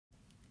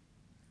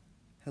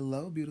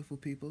Hello, beautiful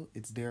people.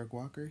 It's Derek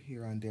Walker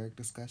here on Derek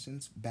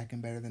Discussions, back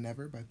and better than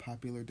ever by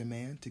popular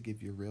demand to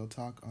give you real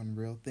talk on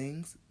real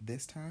things,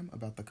 this time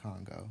about the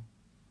Congo.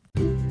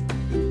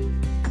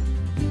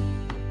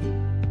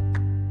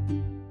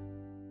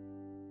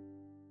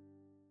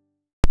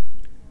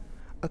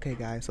 Okay,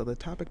 guys, so the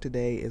topic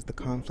today is the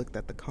conflict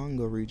that the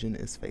Congo region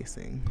is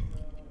facing.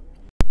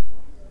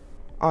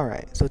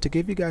 Alright, so to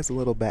give you guys a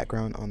little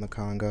background on the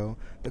Congo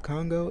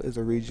is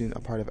a region, a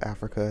part of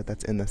Africa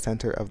that's in the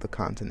center of the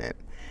continent.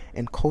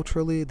 And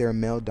culturally, they're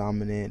male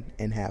dominant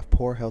and have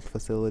poor health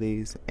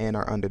facilities and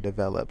are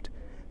underdeveloped,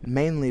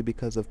 mainly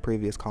because of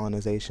previous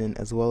colonization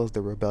as well as the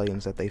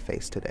rebellions that they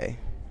face today.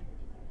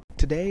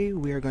 Today,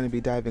 we are going to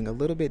be diving a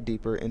little bit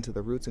deeper into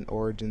the roots and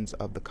origins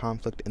of the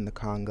conflict in the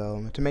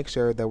Congo to make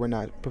sure that we're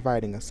not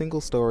providing a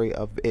single story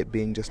of it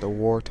being just a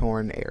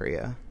war-torn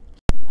area.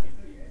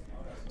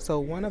 So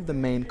one of the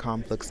main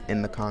conflicts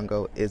in the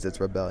Congo is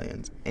its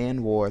rebellions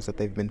and wars that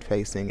they've been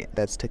facing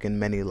that's taken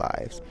many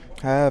lives.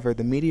 However,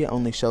 the media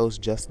only shows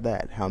just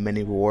that, how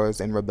many wars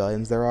and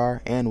rebellions there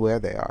are and where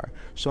they are,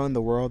 showing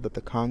the world that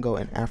the Congo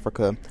and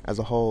Africa as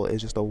a whole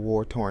is just a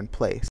war-torn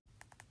place.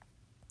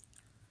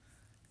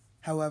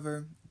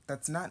 However,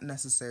 that's not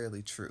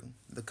necessarily true.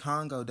 The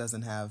Congo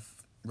doesn't have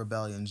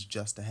rebellions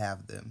just to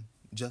have them.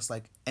 Just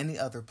like any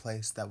other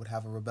place that would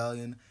have a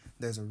rebellion,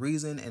 there's a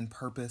reason and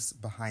purpose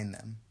behind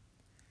them.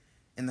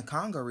 In the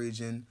Congo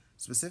region,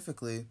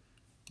 specifically,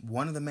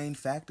 one of the main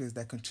factors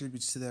that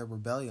contributes to their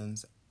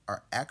rebellions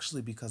are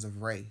actually because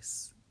of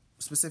race,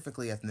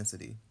 specifically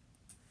ethnicity.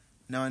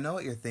 Now, I know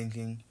what you're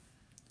thinking.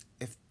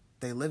 If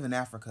they live in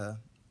Africa,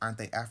 aren't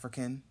they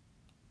African?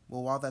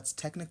 Well, while that's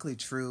technically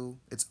true,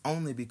 it's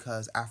only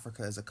because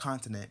Africa is a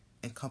continent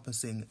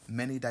encompassing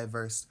many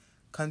diverse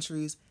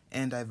countries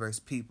and diverse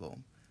people.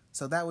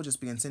 So that would just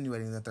be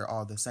insinuating that they're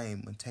all the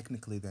same when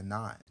technically they're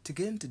not. To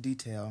get into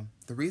detail,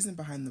 the reason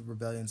behind the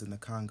rebellions in the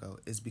Congo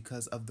is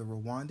because of the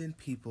Rwandan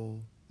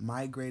people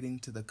migrating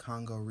to the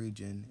Congo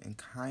region and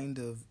kind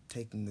of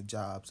taking the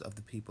jobs of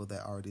the people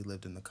that already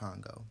lived in the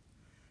Congo.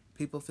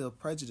 People feel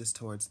prejudiced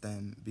towards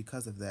them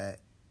because of that,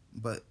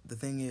 but the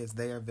thing is,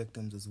 they are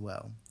victims as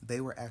well.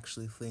 They were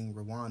actually fleeing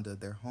Rwanda,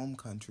 their home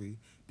country,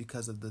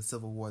 because of the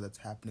civil war that's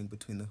happening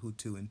between the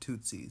Hutu and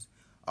Tutsis.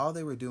 All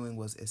they were doing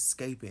was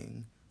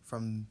escaping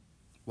from,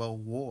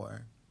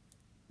 war,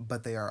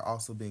 but they are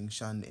also being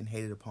shunned and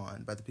hated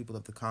upon by the people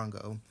of the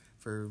Congo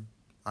for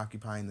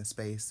occupying the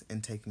space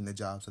and taking the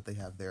jobs that they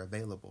have there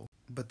available.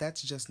 But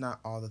that's just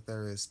not all that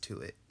there is to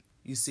it.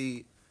 You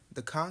see,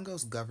 the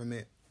Congo's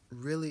government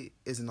really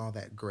isn't all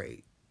that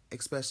great,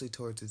 especially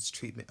towards its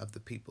treatment of the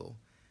people,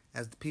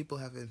 as the people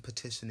have been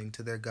petitioning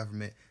to their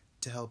government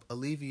to help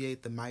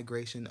alleviate the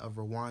migration of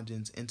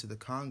Rwandans into the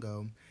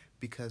Congo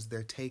because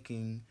they're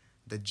taking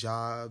the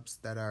jobs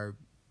that are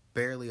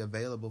barely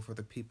available for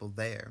the people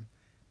there.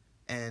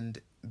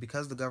 And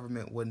because the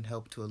government wouldn't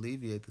help to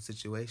alleviate the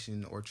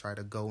situation or try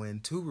to go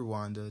into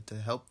Rwanda to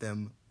help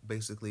them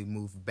basically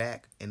move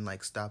back and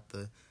stop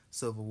the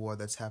civil war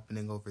that's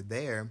happening over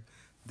there,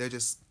 they're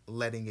just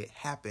letting it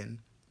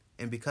happen.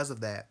 And because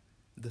of that,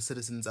 the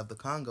citizens of the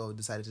Congo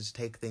decided to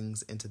take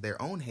things into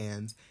their own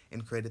hands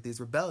and created these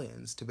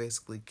rebellions to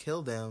basically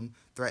kill them,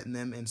 threaten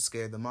them, and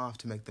scare them off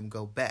to make them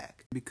go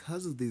back.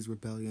 Because of these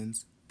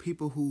rebellions,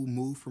 people who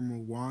moved from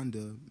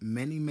Rwanda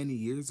many, many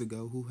years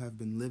ago who have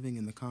been living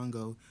in the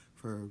Congo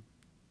for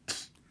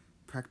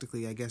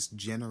practically,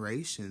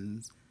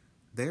 generations,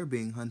 they're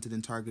being hunted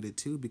and targeted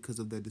too because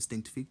of their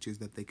distinct features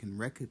that they can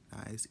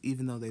recognize,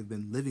 even though they've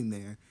been living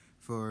there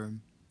for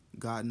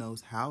God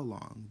knows how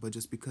long. But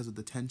just because of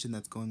the tension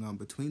that's going on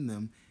between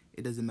them,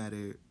 it doesn't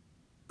matter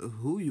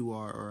who you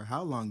are or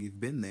how long you've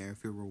been there.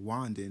 If you're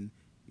Rwandan,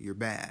 you're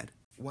bad.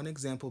 One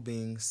example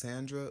being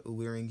Sandra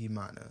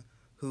Uwiringiyimana,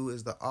 who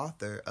is the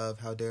author of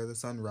How Dare the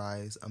Sun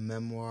Rise, a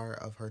memoir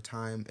of her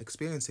time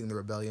experiencing the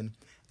rebellion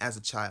as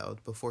a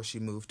child before she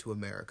moved to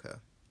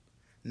America.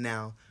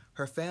 Now,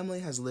 her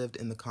family has lived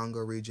in the Congo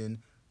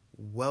region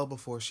well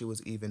before she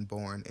was even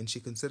born, and she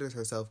considers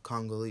herself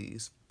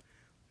Congolese.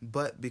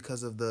 But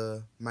because of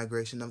the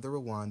migration of the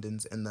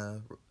Rwandans and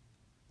the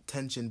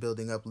tension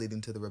building up leading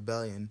to the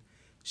rebellion,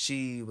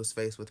 she was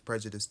faced with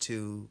prejudice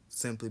too,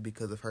 simply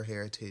because of her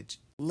heritage.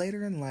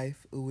 Later in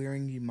life,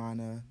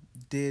 Uwiringiyimana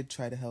did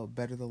try to help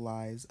better the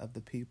lives of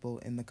the people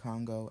in the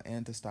Congo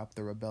and to stop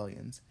the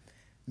rebellions,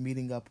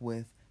 meeting up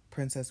with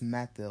Princess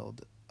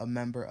Mathilde, a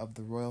member of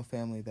the royal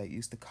family that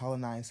used to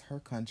colonize her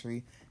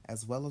country,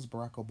 as well as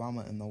Barack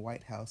Obama in the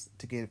White House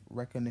to give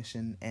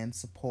recognition and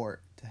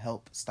support to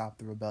help stop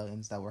the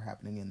rebellions that were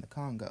happening in the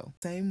Congo.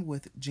 Same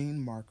with Jean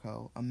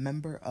Marco, a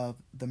member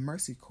of the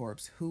Mercy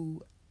Corps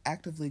who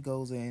actively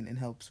goes in and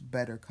helps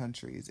better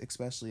countries,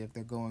 especially if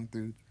they're going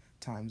through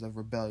times of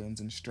rebellions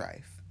and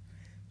strife.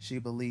 She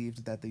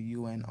believed that the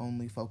UN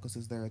only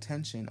focuses their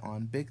attention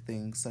on big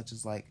things such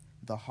as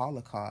the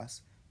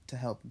Holocaust to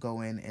help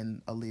go in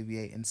and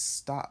alleviate and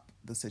stop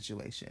the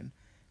situation.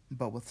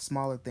 But with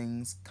smaller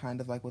things, kind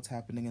of like what's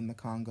happening in the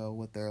Congo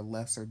with their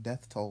lesser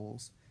death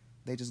tolls,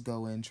 they just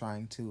go in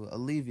trying to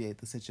alleviate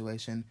the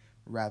situation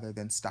rather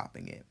than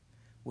stopping it.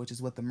 which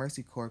is what the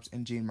Mercy Corps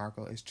and Jean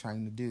Marco is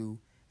trying to do,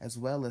 as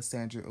well as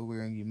Sandra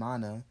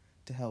Uwiringiyimana,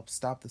 to help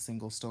stop the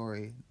single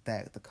story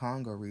that the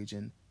Congo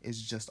region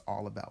is just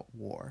all about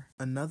war.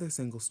 Another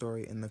single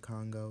story in the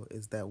Congo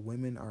is that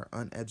women are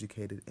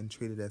uneducated and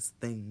treated as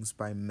things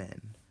by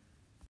men.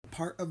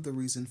 Part of the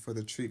reason for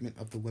the treatment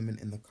of the women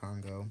in the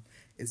Congo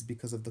is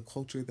because of the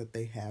culture that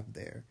they have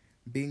there.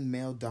 Being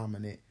male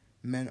dominant,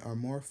 men are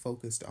more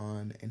focused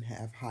on and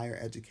have higher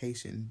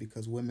education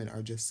because women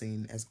are just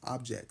seen as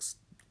objects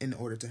in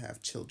order to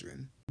have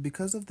children.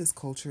 Because of this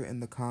culture in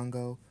the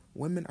Congo,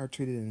 women are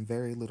treated in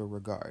very little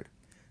regard,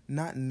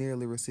 not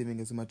nearly receiving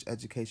as much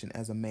education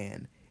as a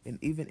man, and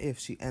even if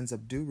she ends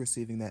up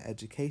receiving that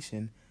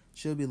education,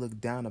 she'll be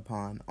looked down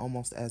upon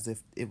almost as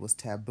if it was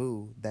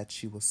taboo that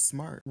she was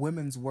smart.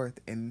 Women's worth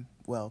in,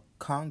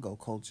 Congo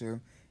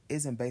culture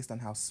isn't based on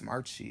how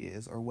smart she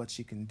is or what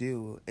she can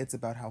do. It's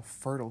about how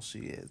fertile she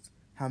is.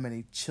 How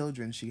many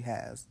children she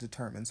has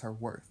determines her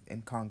worth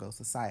in Congo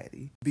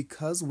society.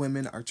 Because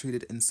women are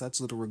treated in such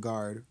little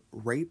regard,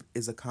 rape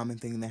is a common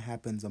thing that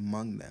happens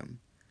among them.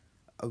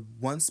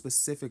 One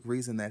specific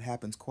reason that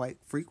happens quite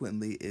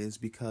frequently is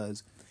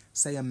because,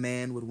 say, a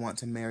man would want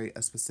to marry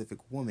a specific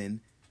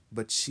woman,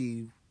 but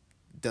she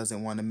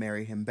doesn't want to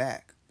marry him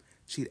back.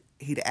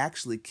 He'd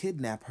actually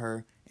kidnap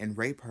her and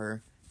rape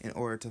her in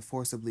order to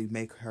forcibly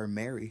make her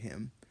marry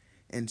him.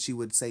 And she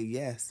would say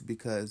yes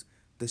because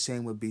the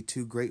shame would be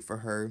too great for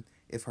her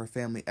if her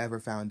family ever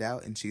found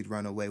out and she'd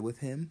run away with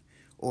him,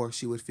 or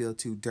she would feel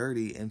too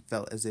dirty and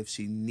felt as if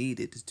she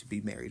needed to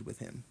be married with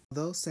him.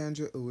 Although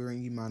Sandra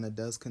Uwiringiyimana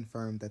does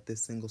confirm that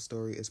this single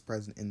story is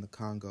present in the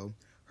Congo,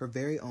 her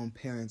very own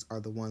parents are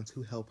the ones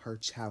who help her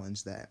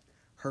challenge that.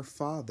 Her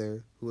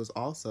father, who is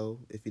also,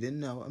 if you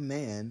didn't know, a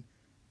man,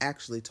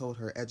 actually told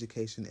her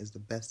education is the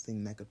best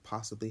thing that could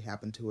possibly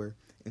happen to her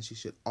and she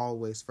should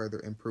always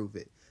further improve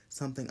it,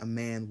 something a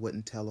man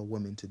wouldn't tell a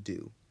woman to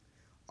do.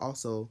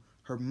 Also,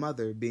 her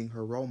mother being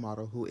her role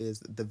model, who is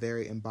the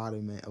very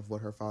embodiment of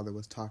what her father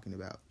was talking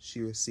about. She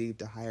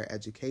received a higher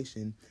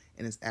education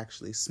and is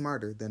actually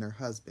smarter than her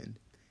husband.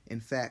 In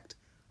fact,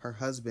 her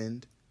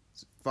husband's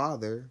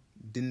father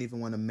didn't even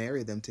want to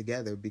marry them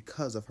together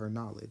because of her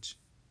knowledge.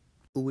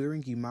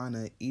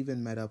 Uwiringiyimana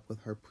even met up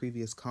with her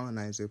previous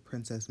colonizer,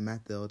 Princess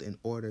Mathilde, in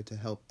order to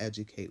help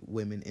educate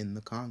women in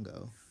the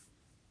Congo.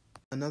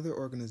 Another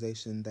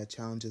organization that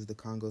challenges the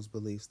Congo's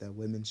beliefs that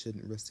women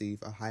shouldn't receive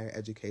a higher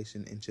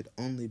education and should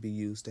only be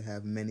used to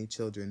have many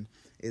children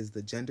is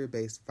the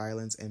Gender-Based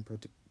Violence and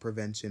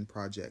Prevention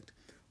Project,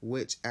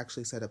 which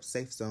actually set up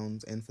safe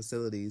zones and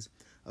facilities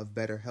of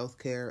better health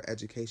care,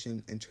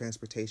 education, and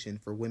transportation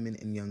for women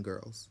and young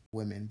girls.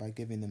 Women by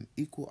giving them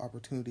equal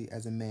opportunity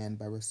as a man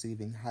by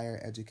receiving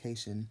higher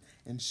education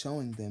and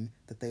showing them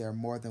that they are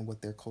more than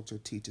what their culture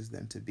teaches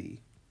them to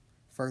be,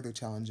 further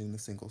challenging the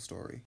single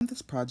story. In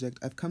this project,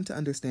 I've come to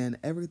understand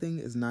everything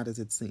is not as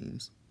it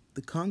seems.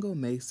 The Congo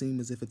may seem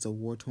as if it's a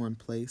war-torn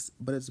place,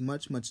 but it's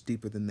much, much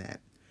deeper than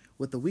that.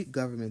 With the weak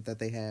government that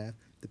they have,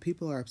 the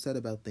people are upset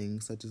about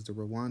things such as the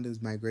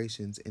Rwanda's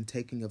migrations and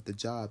taking of the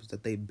jobs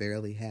that they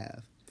barely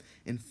have.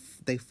 And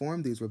they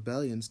form these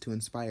rebellions to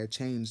inspire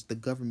change the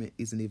government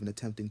isn't even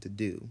attempting to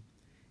do.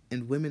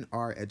 And women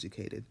are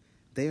educated.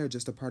 They are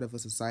just a part of a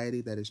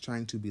society that is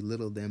trying to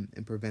belittle them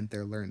and prevent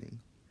their learning.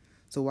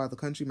 So while the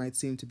country might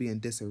seem to be in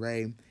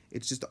disarray,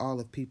 it's just all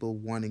of people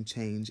wanting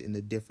change in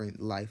a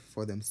different life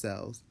for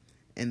themselves.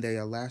 And they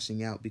are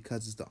lashing out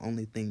because it's the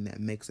only thing that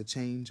makes a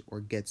change or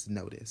gets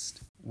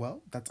noticed.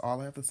 Well, that's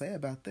all I have to say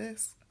about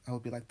this. I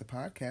hope you liked the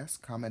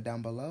podcast. Comment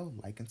down below,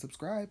 like and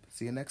subscribe.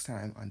 See you next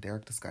time on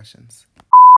Derek Discussions.